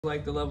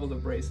like the level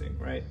of bracing,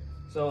 right?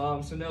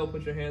 So now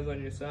put your hands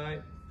on your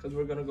side because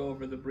we're gonna go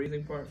over the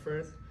breathing part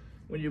first.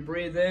 When you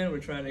breathe in, we're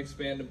trying to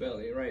expand the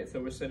belly, right?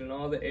 So we're sending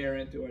all the air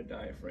in through our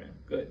diaphragm.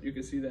 Good, you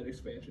can see that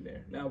expansion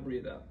there. Now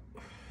breathe out.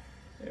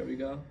 There we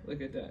go,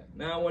 look at that.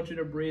 Now I want you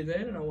to breathe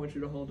in and I want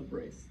you to hold the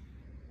brace.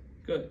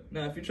 Good,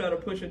 now if you try to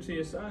push it to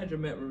your side, you're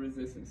met with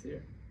resistance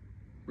here.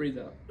 Breathe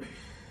out.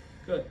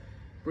 Good,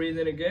 breathe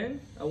in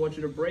again. I want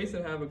you to brace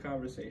and have a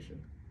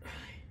conversation.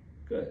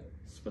 Good.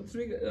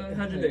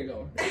 How'd your day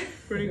go?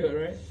 Pretty good,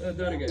 right? Let's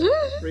do it again.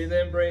 Breathe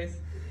in, brace.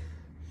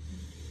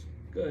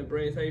 Good,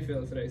 brace. How you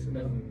feeling today,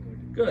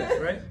 Sunil?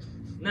 Good, right?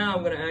 Now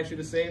I'm going to ask you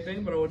the same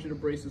thing, but I want you to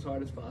brace as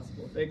hard as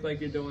possible. Think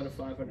like you're doing a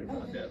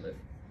 500-pound deadlift.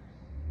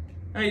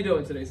 How you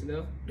doing today,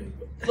 Sunil?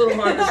 A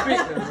little hard to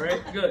speak now,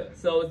 right? Good.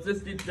 So it's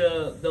just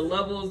the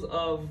levels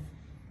of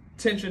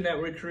tension that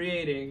we're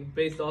creating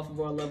based off of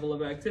our level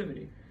of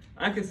activity.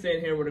 I can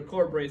stand here with a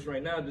core brace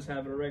right now just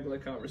having a regular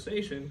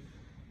conversation,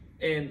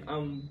 and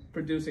I'm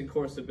producing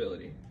core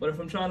stability. But if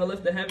I'm trying to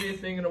lift the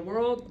heaviest thing in the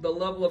world, the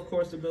level of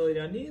core stability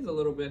I need is a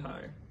little bit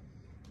higher.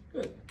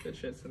 Good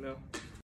shit, Sunil.